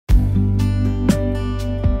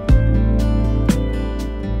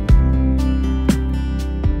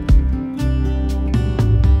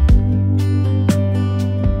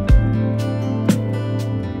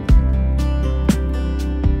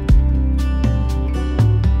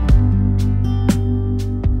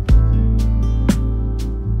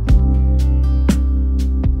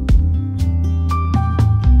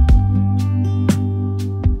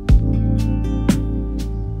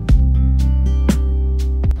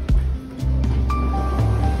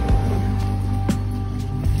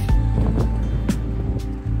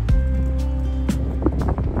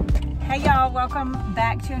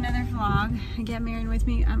back to another vlog. Again, Marion with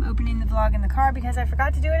me. I'm opening the vlog in the car because I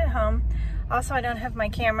forgot to do it at home. Also, I don't have my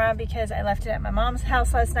camera because I left it at my mom's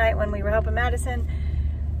house last night when we were helping Madison.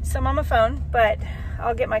 So I'm on my phone, but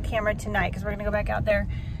I'll get my camera tonight because we're gonna go back out there.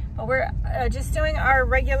 But we're just doing our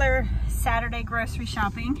regular Saturday grocery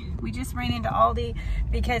shopping. We just ran into Aldi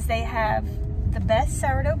because they have the best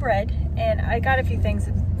sourdough bread, and I got a few things,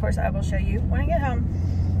 of course I will show you when I get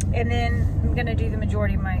home. And then I'm gonna do the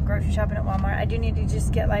majority of my grocery shopping at Walmart. I do need to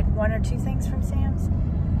just get like 1 or 2 things from Sam's.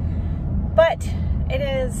 But it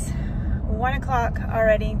is 1 o'clock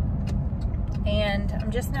already, and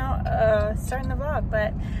I'm just now starting the vlog.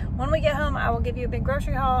 But when we get home, I will give you a big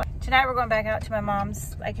grocery haul. Tonight we're going back out to my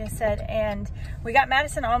mom's, like I said, and we got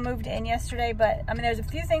Madison all moved in yesterday, but I mean, there's a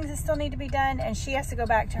few things that still need to be done, and she has to go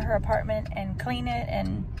back to her apartment and clean it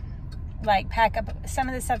and like pack up some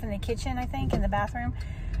of the stuff in the kitchen, I think, in the bathroom.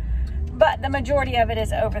 But the majority of it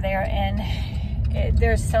is over there, and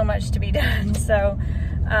there's so much to be done. So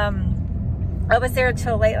I was there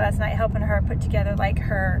till late last night helping her put together like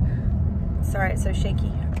her, sorry it's so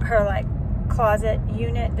shaky, her like closet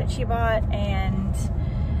unit that she bought, and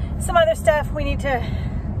some other stuff. We need to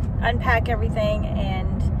unpack everything,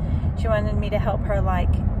 and she wanted me to help her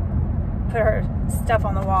like put her stuff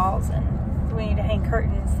on the walls, and we need to hang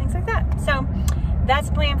curtains, things like that. So that's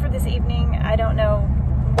the plan for this evening. I don't know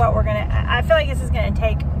what we're gonna, I feel like this is gonna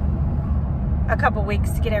take a couple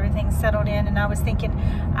weeks to get everything settled in, and I was thinking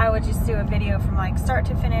I would just do a video from like start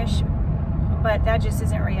to finish, but that just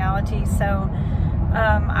isn't reality. So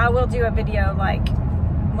I will do a video like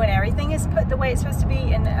when everything is put the way it's supposed to be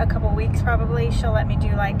in a couple weeks probably. She'll let me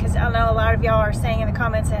do like, because I know a lot of y'all are saying in the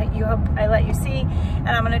comments that you hope I let you see, and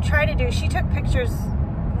I'm gonna try to do, she took pictures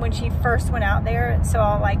when she first went out there, so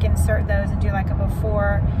I'll like insert those and do like a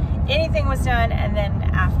before anything was done and then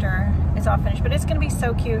after it's all finished. But it's gonna be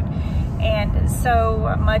so cute and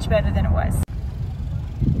so much better than it was.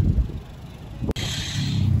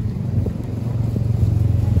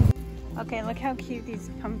 Okay, look how cute these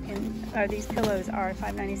these pillows are,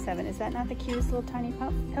 $5.97. Is that not the cutest little tiny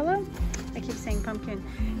pillow? I keep saying pumpkin.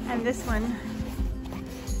 And this one,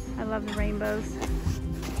 I love the rainbows.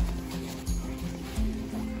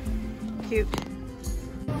 Cute.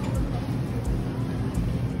 Look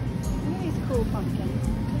at these cool pumpkins.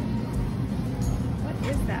 What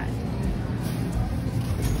is that?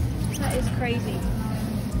 That is crazy.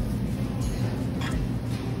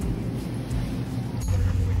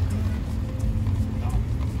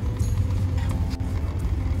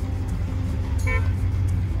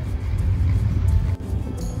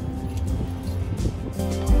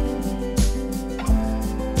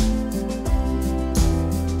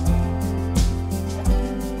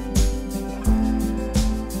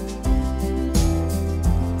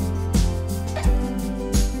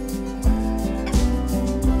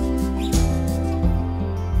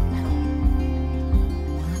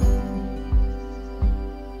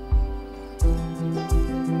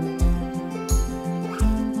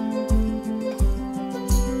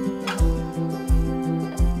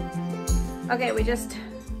 Okay, we just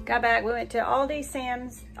got back. We went to Aldi,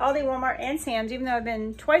 Sam's, Aldi, Walmart, and Sam's. Even though I've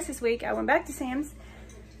been twice this week, I went back to Sam's.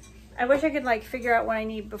 I wish I could like figure out what I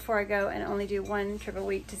need before I go and only do 1 trip a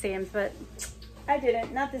week to Sam's, but I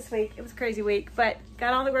didn't. Not this week. It was a crazy week, but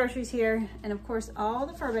got all the groceries here, and of course all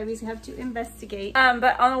the fur babies have to investigate.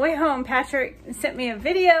 But on the way home, Patrick sent me a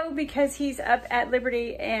video because he's up at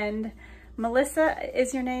Liberty, and Melissa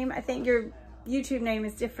is your name. I think your YouTube name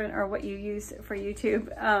is different, or what you use for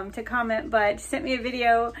YouTube to comment, but sent me a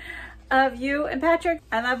video of you and Patrick.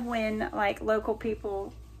 I love when like local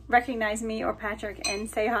people recognize me or Patrick and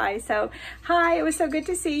say hi. So hi, it was so good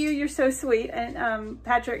to see you. You're so sweet. And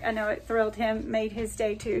Patrick, I know it thrilled him, made his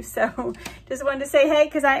day too. So just wanted to say hey,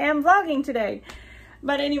 because I am vlogging today.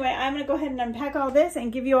 But anyway, I'm gonna go ahead and unpack all this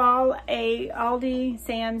and give you all a Aldi,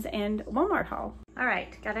 Sam's, and Walmart haul. All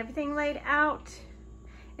right, got everything laid out.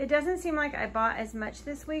 It doesn't seem like I bought as much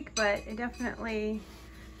this week, but it definitely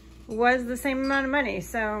was the same amount of money.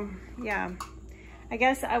 So yeah, I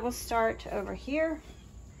guess I will start over here.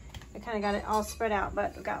 I kind of got it all spread out,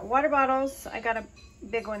 but we got water bottles. I got a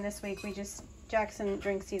big one this week. Jackson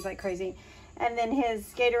drinks these like crazy. And then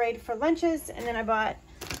his Gatorade for lunches. And then I bought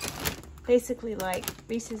basically like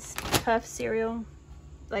Reese's Puff cereal,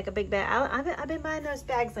 like a big bag. I've been buying those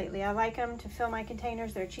bags lately. I like them to fill my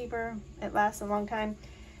containers. They're cheaper. It lasts a long time.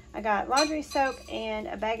 I got laundry soap and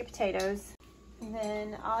a bag of potatoes. And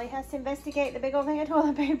then Ollie has to investigate the big old thing of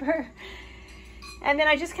toilet paper. And then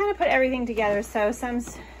I just kind of put everything together. So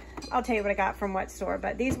I'll tell you what I got from what store,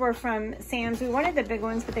 but these were from Sam's. We wanted the big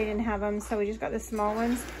ones, but they didn't have them, so we just got the small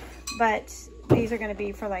ones. But these are going to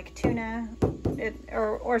be for like tuna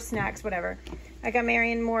or snacks, whatever. I got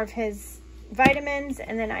Marion more of his vitamins,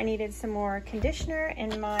 and then I needed some more conditioner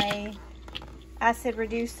and my acid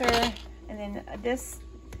reducer. And then this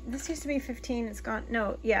used to be 15. It's gone.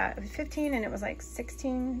 No, yeah, it was 15 and it was like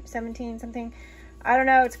 16, 17, something. I don't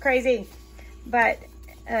know. It's crazy. But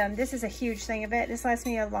this is a huge thing of it. This lasts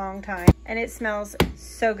me a long time and it smells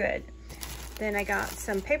so good. Then I got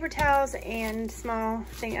some paper towels and small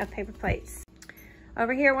thing of paper plates.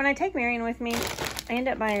 Over here, when I take Marion with me, I end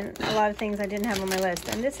up buying a lot of things I didn't have on my list.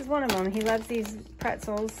 And this is one of them. He loves these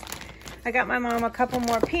pretzels. I got my mom a couple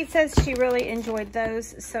more pizzas. She really enjoyed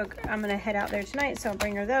those. So I'm going to head out there tonight. So I'll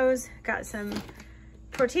bring her those. Got some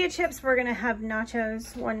tortilla chips. We're going to have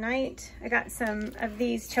nachos one night. I got some of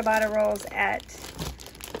these ciabatta rolls at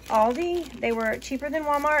Aldi. They were cheaper than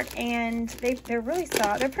Walmart, and they're really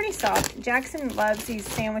soft. They're pretty soft. Jackson loves these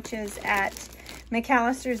sandwiches at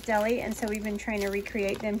McAllister's Deli, and so we've been trying to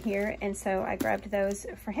recreate them here, and so I grabbed those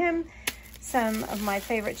for him. Some of my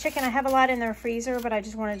favorite chicken. I have a lot in their freezer, but I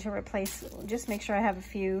just wanted to replace, just make sure I have a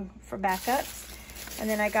few for backups. And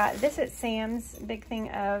then I got this at Sam's, big thing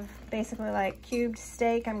of basically like cubed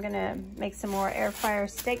steak. I'm gonna make some more air fryer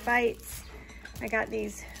steak bites. I got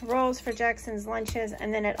these rolls for Jackson's lunches.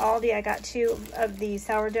 And then at Aldi, I got 2 of the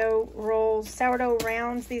sourdough rolls, sourdough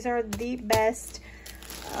rounds. These are the best.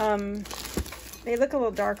 They look a little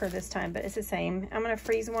darker this time, but it's the same. I'm gonna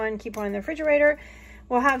freeze one, keep one in the refrigerator.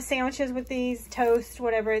 We'll have sandwiches with these, toast,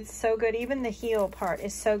 whatever. It's so good. Even the heel part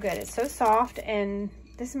is so good. It's so soft, and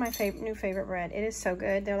this is my new favorite bread. It is so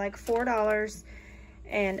good. They're like $4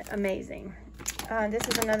 and amazing. This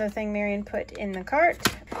is another thing Marion put in the cart.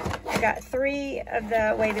 I got 3 of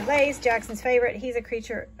the weighted lays, Jackson's favorite. He's a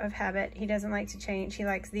creature of habit. He doesn't like to change. He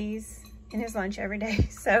likes these in his lunch every day.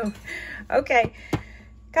 So, okay.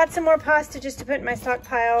 Got some more pasta just to put in my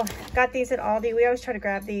stockpile. Got these at Aldi. We always try to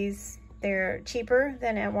grab these. They're cheaper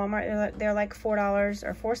than at Walmart. They're like $4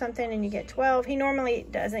 or 4 something, and you get 12. He normally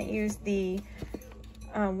doesn't use the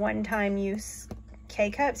one-time use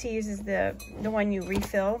K-cups. He uses the one you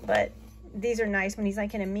refill, but these are nice when he's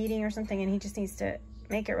like in a meeting or something and he just needs to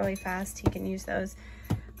make it really fast. He can use those.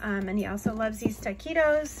 And he also loves these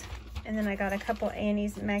taquitos. And then I got a couple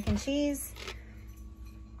Annie's mac and cheese.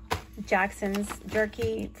 Jackson's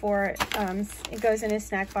jerky for, it goes in his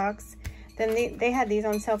snack box. Then they had these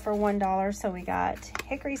on sale for $1. So we got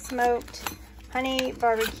hickory smoked, honey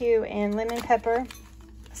barbecue, and lemon pepper.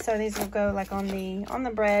 So these will go like on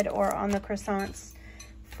the bread or on the croissants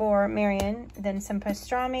for Marion. Then some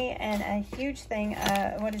pastrami and a huge thing.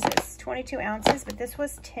 What is this? 22 ounces, but this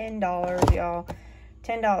was $10, y'all.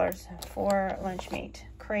 $10 for lunch meat.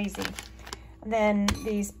 Crazy. Then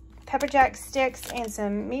these pepper jack sticks and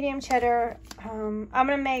some medium cheddar. I'm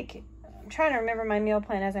trying to remember my meal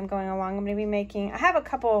plan as I'm going along. I'm going to be making, I have a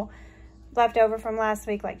couple left over from last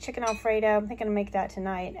week, like chicken Alfredo. I'm thinking to make that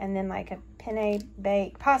tonight. And then like a penne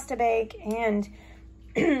bake, pasta bake. And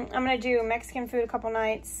I'm going to do Mexican food a couple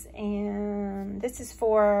nights. And this is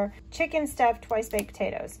for chicken stuffed twice baked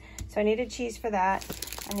potatoes. So I needed cheese for that.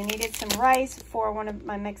 And I needed some rice for one of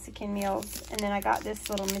my Mexican meals. And then I got this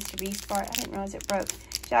little Mr. Beast bar. I didn't realize it broke.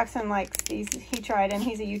 Jackson likes these. He tried, and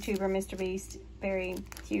he's a YouTuber, Mr. Beast. Very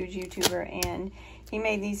huge YouTuber, and he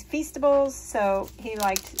made these Feastables, so he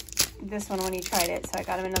liked this one when he tried it, so I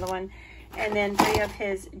got him another one. And then 3 of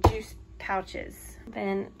his juice pouches.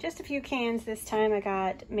 Then just a few cans this time. I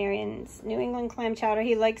got Marion's New England clam chowder.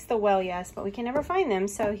 He likes the well, yes, but we can never find them,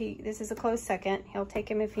 so this is a close second. He'll take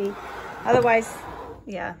him if he, otherwise,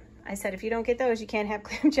 yeah. I said, if you don't get those, you can't have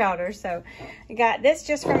clam chowder. So I got this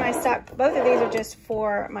just for my stock. Both of these are just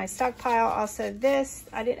for my stockpile. Also this,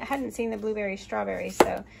 I hadn't seen the blueberry strawberry,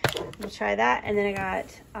 so we'll try that. And then I got,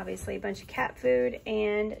 obviously, a bunch of cat food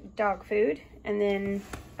and dog food. And then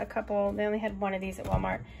a couple, they only had one of these at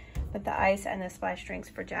Walmart, with the ice and the splash drinks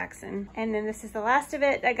for Jackson. And then this is the last of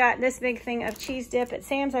it. I got this big thing of cheese dip at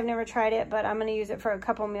Sam's. I've never tried it, but I'm going to use it for a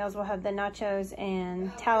couple meals. We'll have the nachos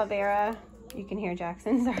and Talavera. You can hear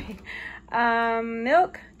Jackson, sorry.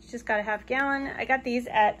 Milk, just got a ½ gallon. I got these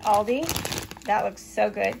at Aldi. That looks so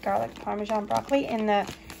good. Garlic, Parmesan, broccoli in the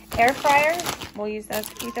air fryer. We'll use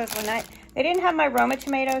those, eat those one night. They didn't have my Roma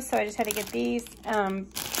tomatoes, so I just had to get these. I'm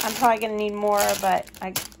probably gonna need more, but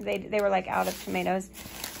they were like out of tomatoes.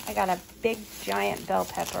 I got a big giant bell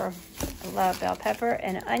pepper. I love bell pepper,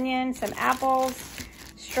 and onion, some apples,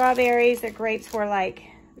 strawberries. The grapes were like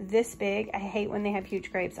this big. I hate when they have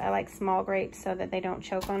huge grapes. I like small grapes so that they don't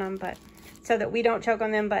choke on them, so that we don't choke on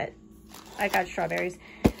them, but I got strawberries.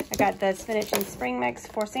 I got the spinach and spring mix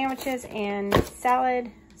for sandwiches and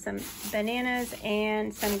salad, some bananas,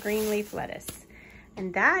 and some green leaf lettuce.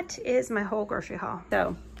 And that is my whole grocery haul.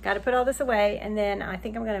 So got to put all this away, and then I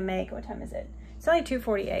think I'm gonna make, what time is it? It's only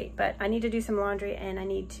 2:48, but I need to do some laundry and I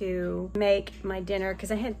need to make my dinner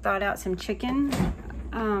because I had thawed out some chicken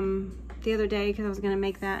the other day because I was gonna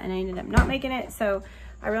make that and I ended up not making it. So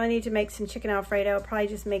I really need to make some chicken Alfredo. I'll probably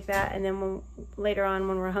just make that, and then later on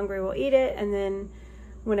when we're hungry, we'll eat it. And then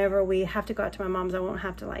whenever we have to go out to my mom's, I won't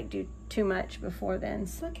have to like do too much before then.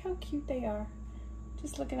 So look how cute they are.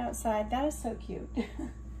 Just looking outside. That is so cute.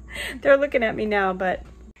 They're looking at me now, but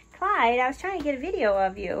Clyde, I was trying to get a video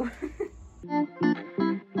of you.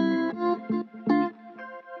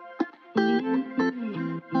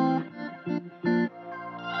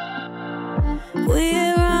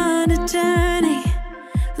 We're on a journey,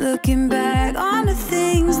 looking back on the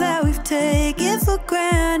things that we've taken for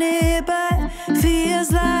granted, but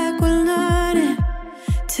feels like we're learning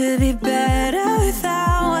to be better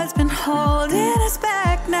without what's been holding us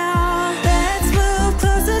back now. Let's move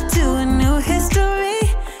closer to a new history,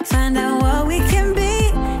 find out what we can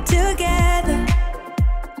be together.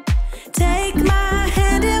 Take my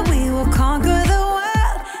hand and we will conquer the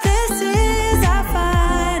world. This is our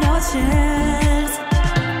final chance.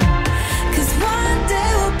 'Cause one day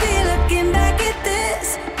we'll be looking back at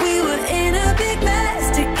this. We were in a big mess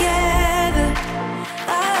together.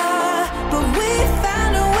 But we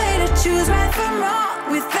found a way to choose right from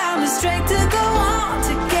wrong. We found the strength to go on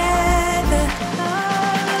together.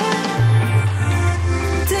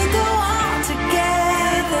 To go on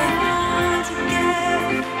together.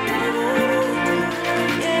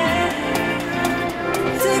 Yeah.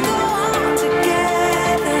 To go on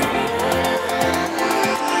together.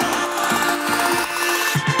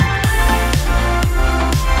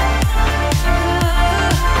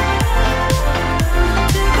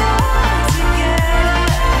 To go on together.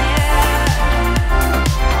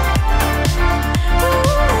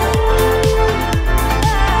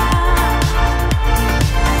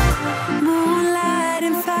 Moonlight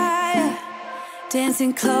and fire,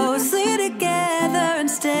 dancing closely together and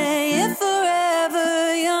staying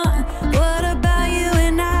forever young. What about you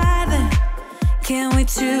and I then? Can we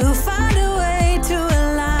two find a way to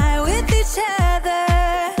align with each other?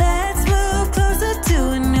 Let's move closer to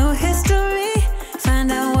a new history,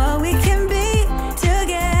 find out what we can be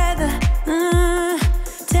together.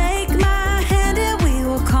 Take my hand and we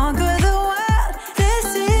will conquer the world. This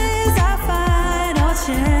is our final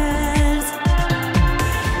chance.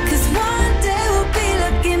 'Cause one day we'll be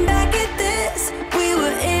looking back at this. We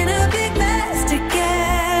were in a big mess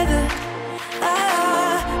together.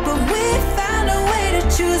 But we found a way to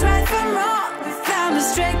choose right from wrong. We found the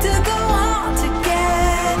strength to go on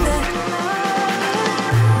together.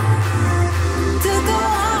 To go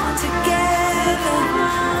on together.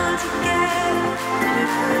 Yeah.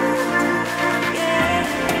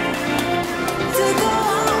 To go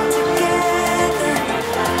on together.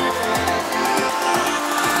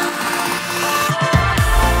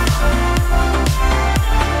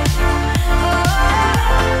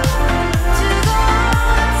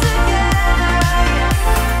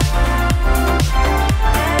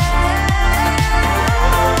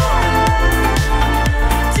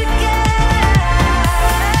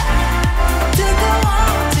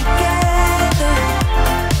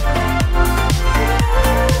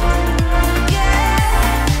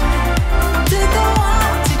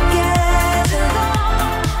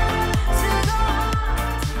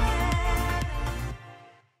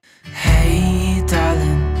 Hey,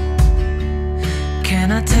 darling,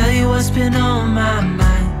 can I tell you what's been on my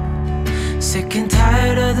mind? Sick and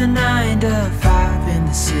tired of the 9 to 5 in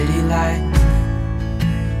the city life.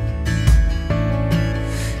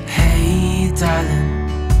 Hey, darling,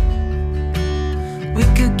 we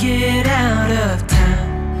could get out of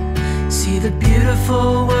town, see the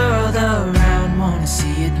beautiful world around, wanna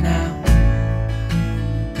see it now.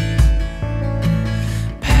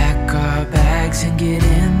 Pack our bags and get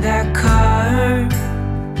in that car,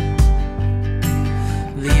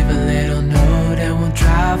 leave a little note and we'll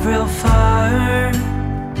drive real far.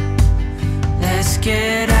 Let's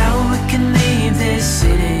get out, we can leave this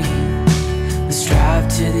city. Let's drive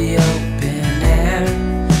to the open air.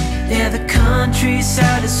 Yeah, the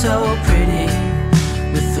countryside is so pretty,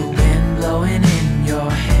 with the wind blowing in your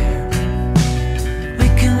hair. We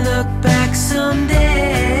can look back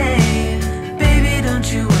someday, baby, don't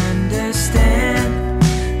you understand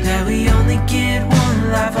that we only get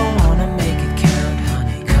one life? I wanna make it count,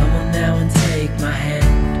 honey, come on now and take my hand.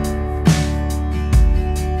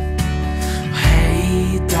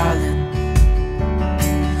 Hey, darling,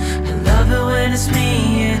 I love it when it's me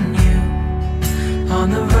and you on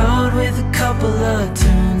the road with a couple of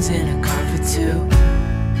tunes in a car for two.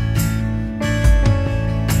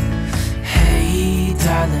 Hey,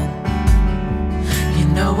 darling. You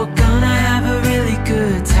know we're gonna have a really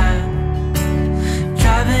good time,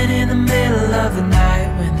 driving in the middle of the night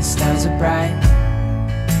when the stars are bright.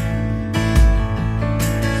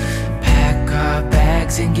 Pack our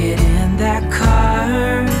bags and get in that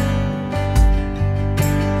car,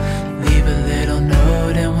 leave a little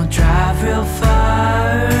note and we'll drive real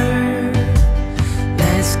far.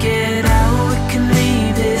 Let's get out, we can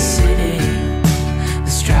leave this city.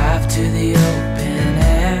 Let's drive to the open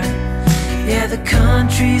air. Yeah, the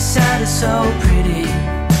countryside is so pretty,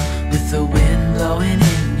 with the wind blowing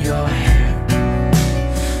in your hair.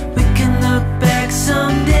 We can look back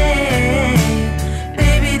someday,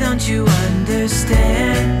 baby, don't you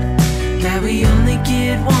understand that we only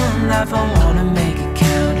get one life? I wanna make it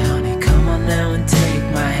count, honey, come on now and take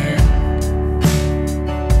my hand.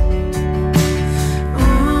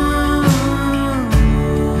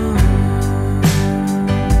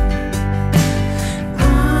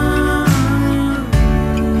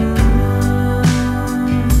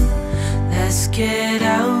 Get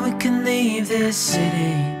out, we can leave this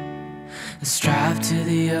city. Let's drive to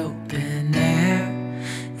the open air.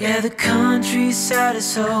 Yeah, the countryside is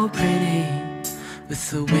so pretty, with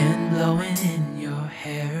the wind blowing in your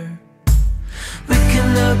hair. We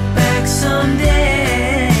can look back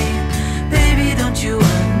someday, baby, don't you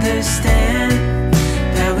understand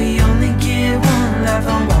that we only get one life?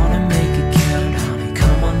 I wanna make it count, honey,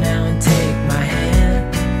 come on now and take my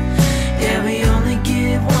hand. Yeah, we only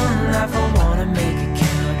get one life. I wanna make it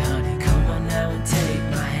count, honey, come on now and take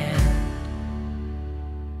my hand.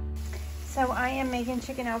 So I am making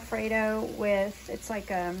chicken Alfredo with, it's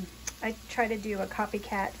like I try to do a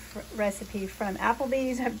copycat recipe from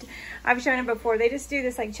Applebee's. I've shown it before. They just do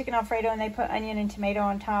this like chicken Alfredo and they put onion and tomato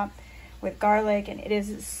on top with garlic, and it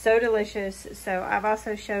is so delicious. So I've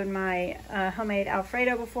also showed my homemade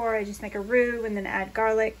Alfredo before. I just make a roux and then add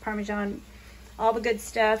garlic, Parmesan, all the good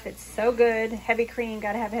stuff. It's so good. Heavy cream,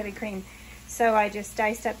 gotta have heavy cream. So I just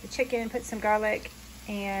diced up the chicken, put some garlic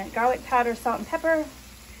and garlic powder, salt and pepper.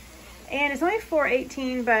 And it's only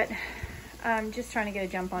 $4.18, but I'm just trying to get a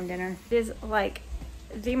jump on dinner. It is like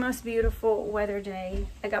the most beautiful weather day.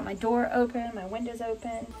 I got my door open, my windows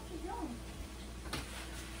open.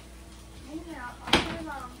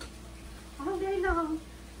 All day long.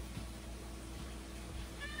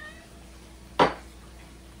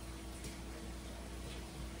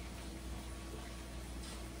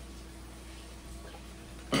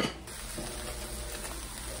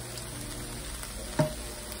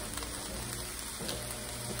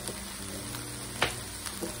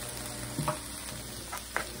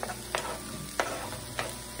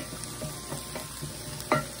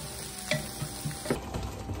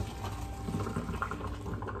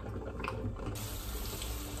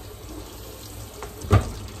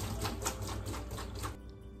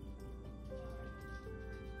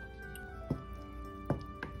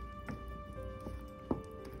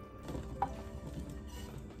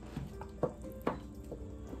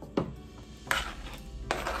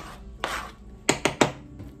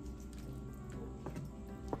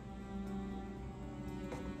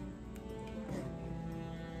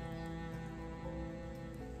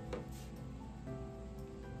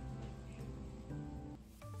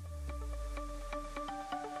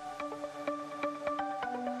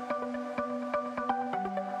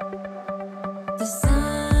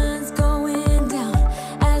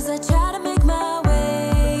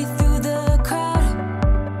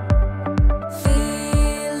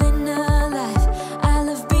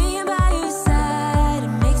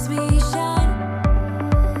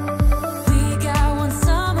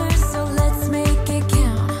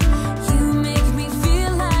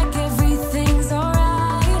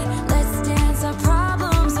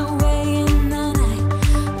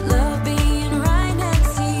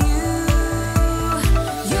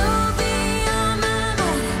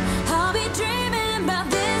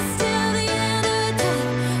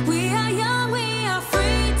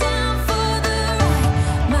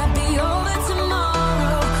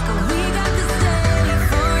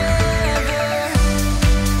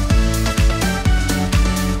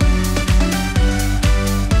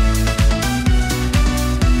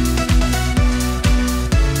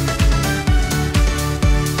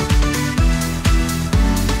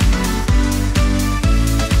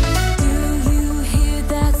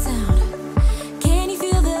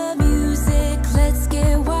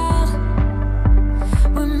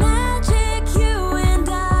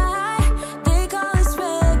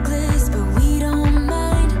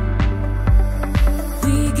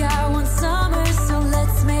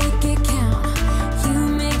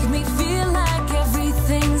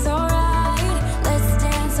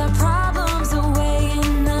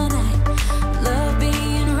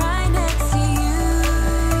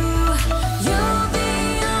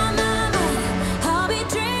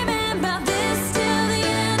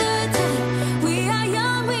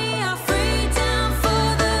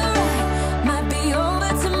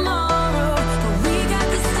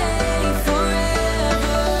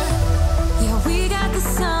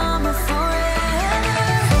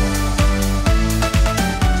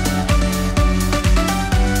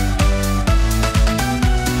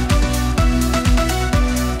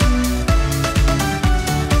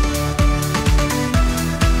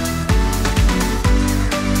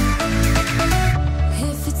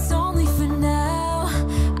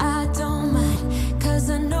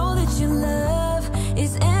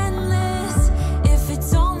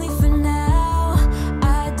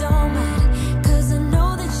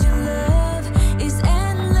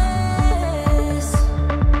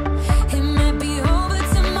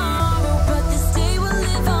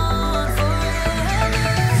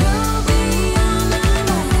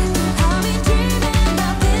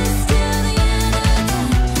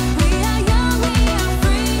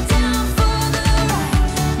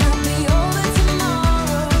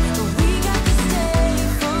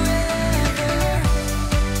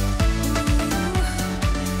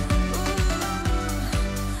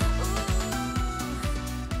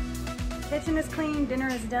 kitchen is clean, dinner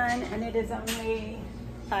is done, and it is only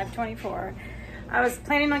 5:24. I was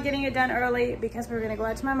planning on getting it done early because we were gonna go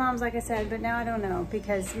out to my mom's, like I said, but now I don't know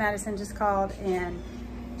because Madison just called and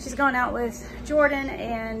she's going out with Jordan,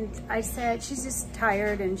 and I said she's just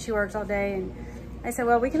tired and she works all day, and I said,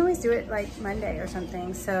 well, we can always do it like Monday or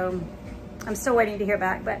something. So I'm still waiting to hear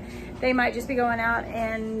back, but they might just be going out,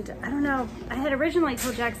 and I don't know. I had originally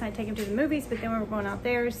told Jackson I'd take him to the movies, but then we were going out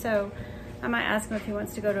there, so I might ask him if he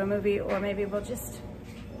wants to go to a movie, or maybe we'll just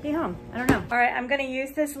be home. I don't know. All right, I'm gonna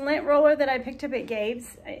use this lint roller that I picked up at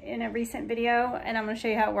Gabe's in a recent video, and I'm gonna show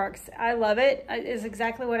you how it works. I love it. It is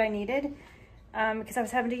exactly what I needed because I was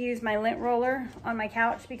having to use my lint roller on my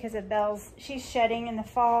couch because of Belle's. She's shedding in the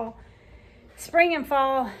fall. Spring and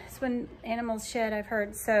fall is when animals shed, I've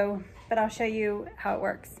heard. So, but I'll show you how it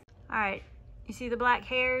works. All right, you see the black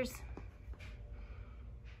hairs?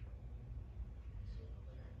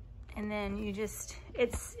 And then you just,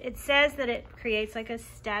 it says that it creates like a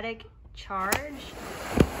static charge.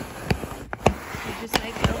 You just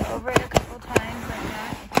like go over it a couple times like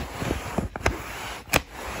that.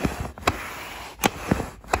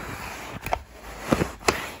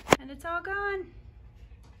 And it's all gone.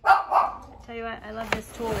 Tell you what, I love this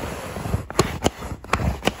tool. Look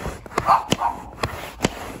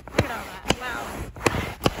at all that, wow.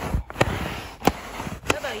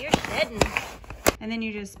 Lobo, you're shedding. And then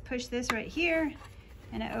you just push this right here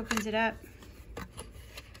and it opens it up.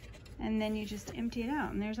 And then you just empty it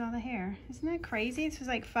out and there's all the hair. Isn't that crazy? This was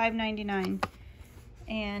like $5.99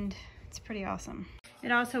 and it's pretty awesome.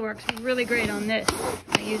 It also works really great on this.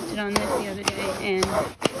 I used it on this the other day, and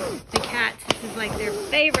the cats, this is like their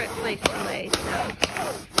favorite place to lay, so.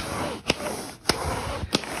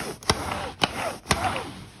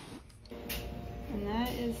 And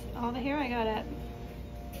that is all the hair I got up.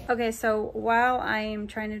 Okay, so while I'm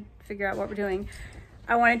trying to figure out what we're doing,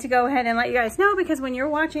 I wanted to go ahead and let you guys know, because when you're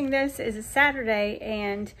watching this is a Saturday,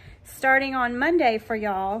 and starting on Monday for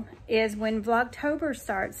y'all is when Vlogtober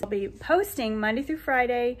starts. I'll be posting Monday through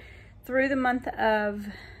Friday through the month of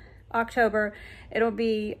October. It'll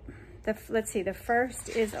be, let's see, the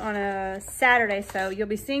 1st is on a Saturday, so you'll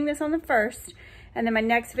be seeing this on the 1st, and then my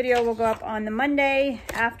next video will go up on the Monday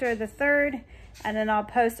after the 3rd, and then I'll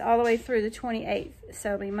post all the way through the 28th.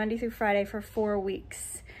 So it'll be Monday through Friday for 4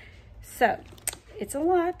 weeks. So it's a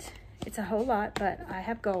lot, it's a whole lot, but I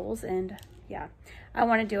have goals, and yeah, I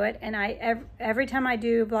want to do it. And every time I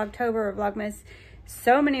do Vlogtober or Vlogmas,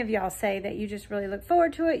 so many of y'all say that you just really look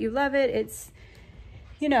forward to it, you love it. It's,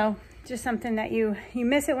 you know, just something that you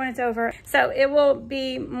miss it when it's over. So it will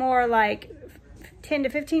be more like 10 to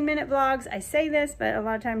 15 minute vlogs. I say this, but a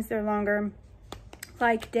lot of times they're longer,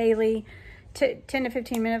 like daily 10 to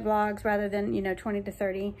 15 minute vlogs rather than, you know, 20 to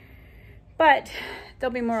 30. But they'll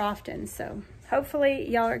be more often. So hopefully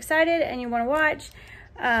y'all are excited and you want to watch.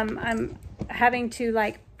 I'm having to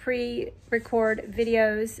like pre-record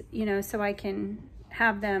videos, you know, so I can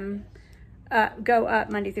have them go up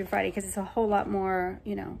Monday through Friday, because it's a whole lot more,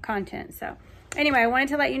 you know, content. So anyway, I wanted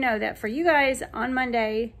to let you know that for you guys on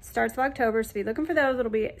Monday starts Vlogtober, so be looking for those.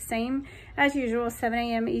 It'll be same as usual, 7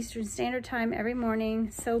 a.m. Eastern Standard Time every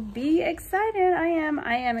morning. So be excited. I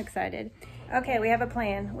am excited. Okay, we have a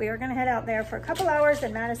plan. We are gonna head out there for a couple hours,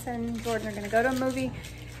 and Madison and Jordan are gonna go to a movie,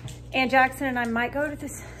 and Jackson and I might go to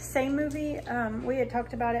this same movie. We had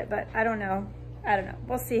talked about it, but I don't know.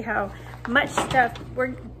 We'll see how much stuff.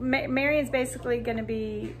 Marion's basically gonna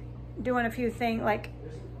be doing a few things, like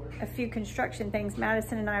a few construction things.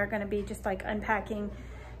 Madison and I are gonna be just like unpacking,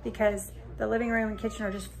 because the living room and kitchen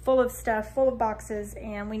are just full of stuff, full of boxes,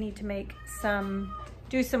 and we need to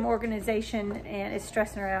do some organization, and it's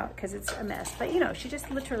stressing her out because it's a mess. But you know, she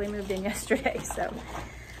just literally moved in yesterday, so.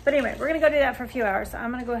 But anyway, we're gonna go do that for a few hours. So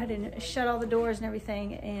I'm gonna go ahead and shut all the doors and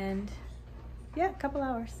everything, and yeah, a couple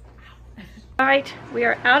hours. All right, we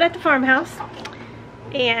are out at the farmhouse,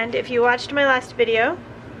 and if you watched my last video,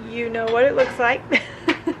 you know what it looks like.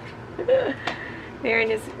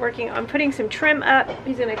 Marion is working on putting some trim up.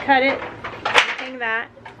 He's gonna cut it, hang that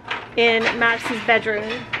in Madison's bedroom,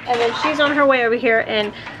 and then she's on her way over here,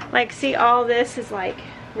 and like, see, all this is like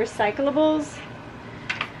recyclables,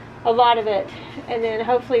 a lot of it. And then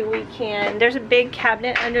hopefully we can, there's a big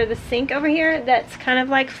cabinet under the sink over here that's kind of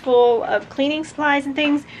like full of cleaning supplies and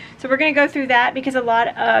things, so we're gonna go through that, because a lot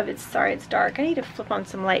of sorry, it's dark, I need to flip on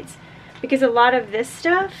some lights, because a lot of this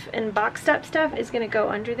stuff and boxed up stuff is gonna go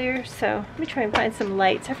under there. So let me try and find some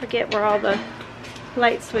lights. I forget where all the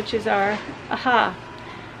light switches are. Aha.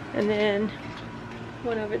 And then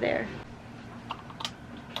one over there.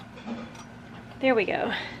 There we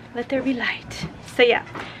go. Let there be light. So yeah,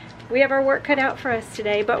 we have our work cut out for us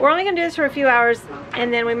today, but we're only gonna do this for a few hours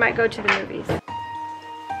and then we might go to the movies.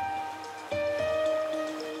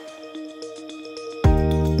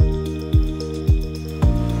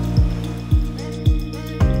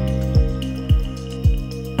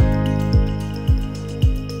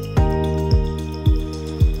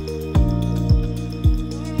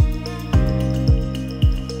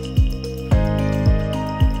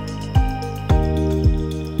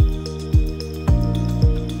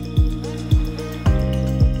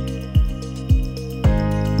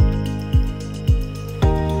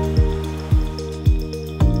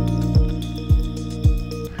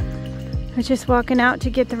 Just walking out to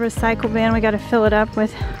get the recycle bin. We got to fill it up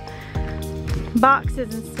with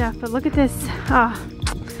boxes and stuff, but look at this. Oh,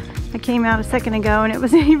 I came out a second ago and it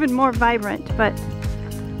was even more vibrant, but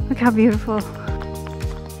look how beautiful.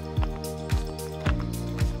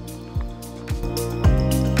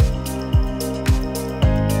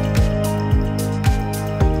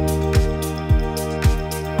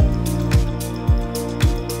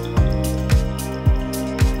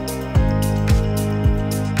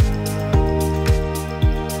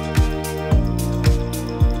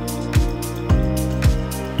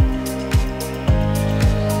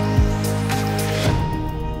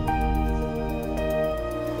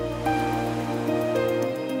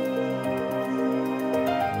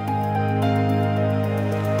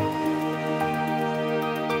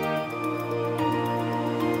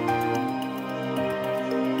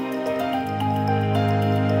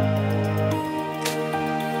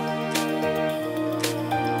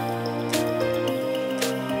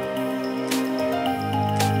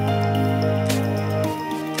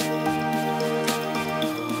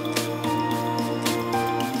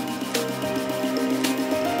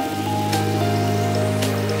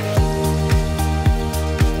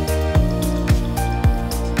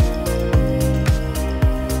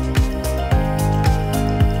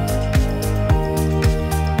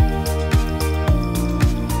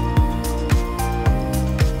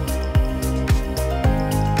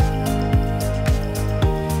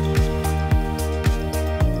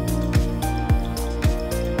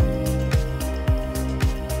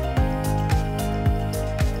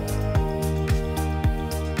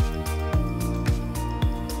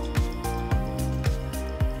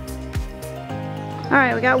 All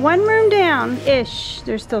right, we got one room down-ish.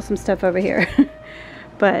 There's still some stuff over here,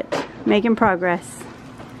 but making progress.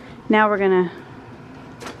 Now we're gonna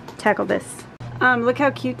tackle this. Look how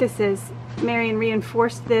cute this is. Marion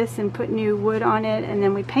reinforced this and put new wood on it, and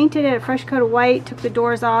then we painted it a fresh coat of white, took the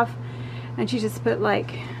doors off, and she just put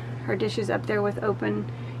like her dishes up there with open,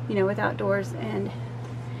 you know, without doors. And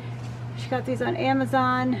she got these on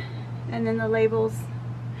Amazon, and then the labels.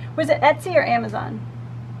 Was it Etsy or Amazon?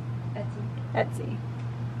 Etsy.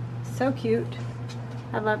 So cute.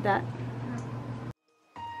 I love that.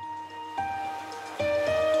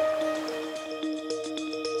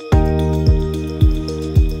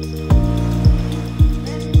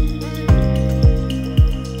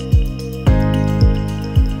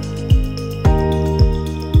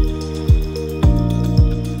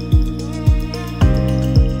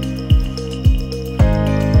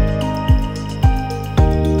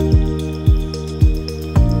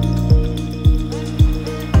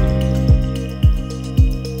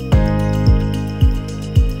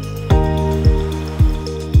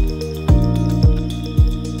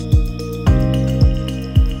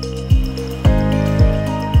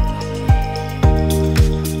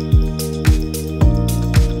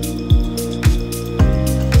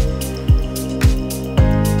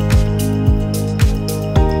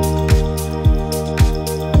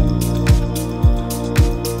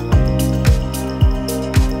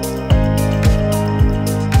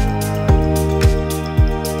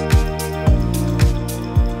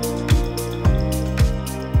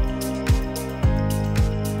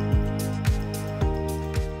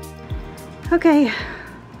 Okay,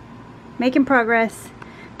 making progress.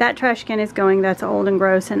 That trash can is going, that's old and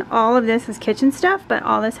gross, and all of this is kitchen stuff, but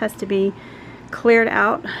all this has to be cleared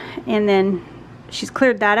out. And then she's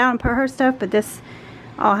cleared that out and put her stuff, but this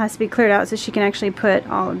all has to be cleared out so she can actually put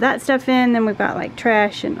all of that stuff in. Then we've got like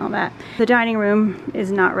trash and all that. The dining room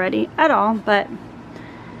is not ready at all, but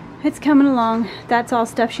it's coming along. That's all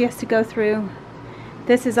stuff she has to go through.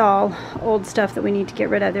 This is all old stuff that we need to get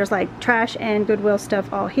rid of. There's like trash and Goodwill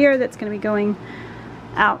stuff all here that's going to be going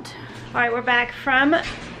out. All right, we're back from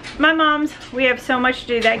my mom's. We have so much to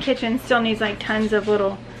do. That kitchen still needs like tons of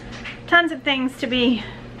things to be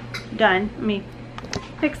done. Let me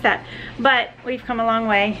fix that. But we've come a long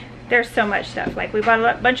way. There's so much stuff. Like we bought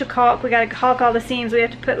a bunch of caulk. We got to caulk all the seams. We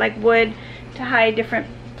have to put like wood to hide different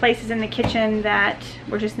places in the kitchen that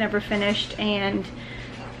were just never finished, and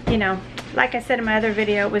you know, like I said in my other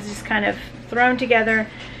video, it was just kind of thrown together,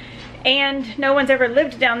 and no one's ever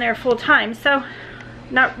lived down there full time, so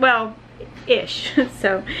not well ish.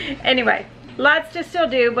 So anyway, lots to still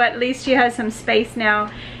do, but at least she has some space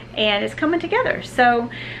now and it's coming together. So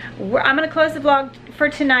I'm gonna close the vlog for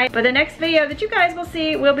tonight, but the next video that you guys will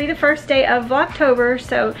see will be the first day of Vlogtober,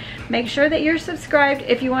 so make sure that you're subscribed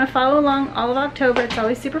if you want to follow along all of October. It's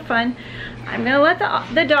always super fun. I'm gonna let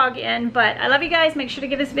the dog in, but I love you guys. Make sure to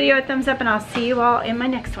give this video a thumbs up, and I'll see you all in my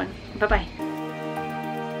next one. Bye bye.